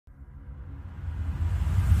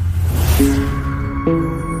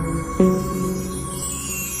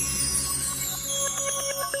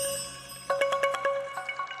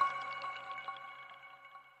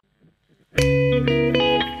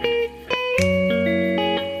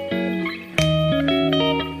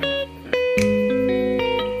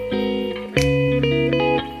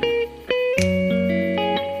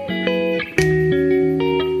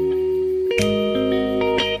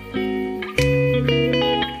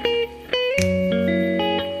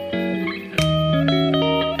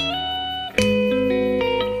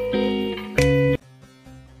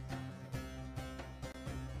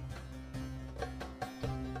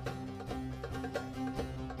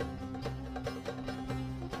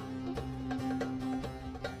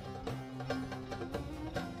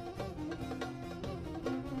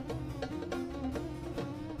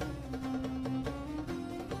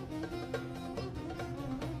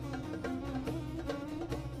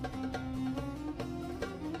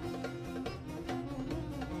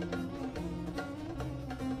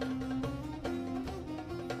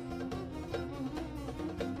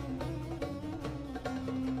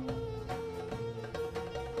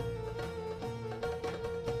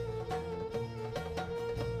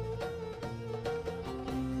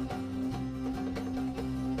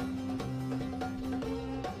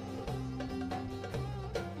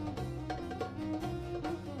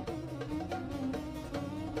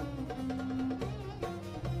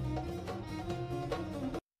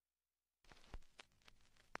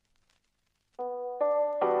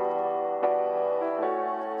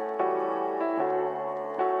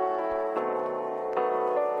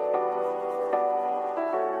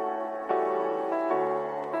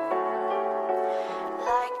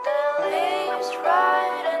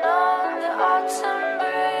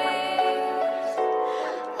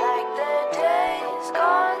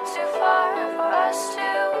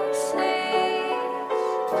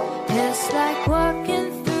It's like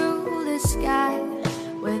walking through the sky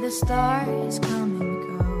where the stars come and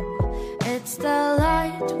go. It's the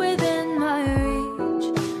light within my reach,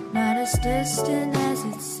 not as distant as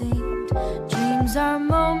it seemed. Dreams are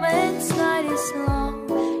moments, night is long,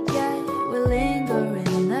 yet we linger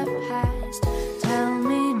in the past. Tell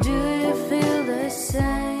me, do you feel the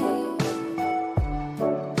same?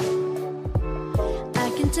 I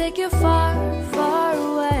can take you far, far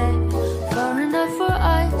away, far enough for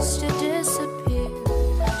us to disappear.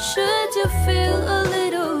 Should you feel a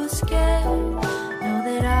little scared, know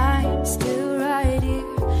that I'm still right here.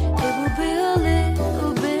 It will be a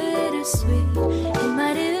little bittersweet, it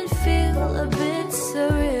might even feel a bit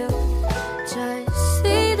surreal. Just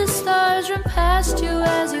see the stars run past you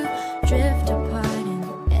as you drift apart in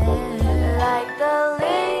the air. Like the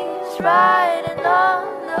leaves riding on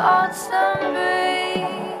the autumn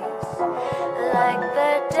breeze, like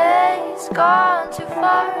the days gone too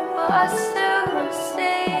far for us to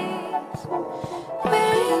seize. We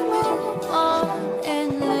move on and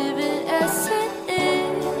live it as it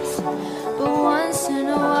is, but once in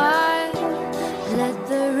a while, let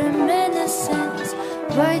the reminiscence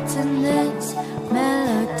brighten this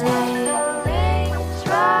melody. Leaves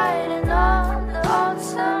riding on the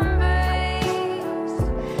autumn breeze,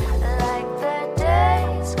 like the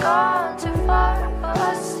days gone too far for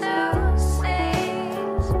us to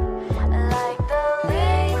seize. Like the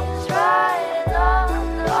leaves riding on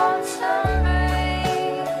the autumn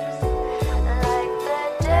breeze, like the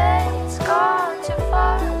days gone too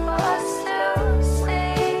far for us to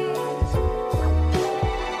seize.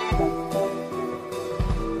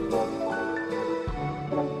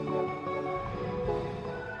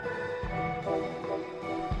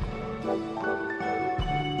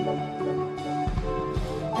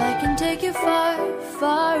 I can take you far,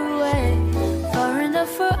 far away, far enough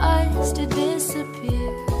for us to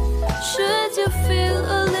disappear. Should you feel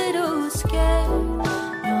a little scared,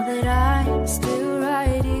 know that I'm still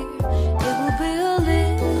right here. It will be a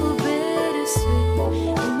little bittersweet,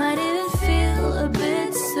 it might even feel a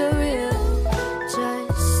bit surreal.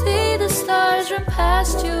 Just see the stars run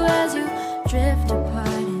past you as you drift apart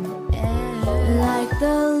in the air. Like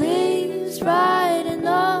the leaves riding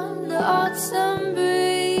on the autumn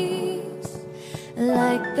breeze,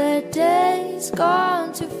 like the days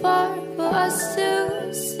gone too far for us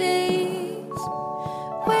to seize.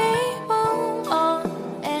 We move on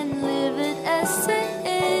and live it as it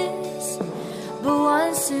is, but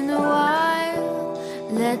once in a while,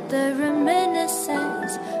 let the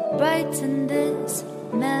reminiscence brighten this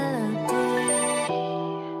melody.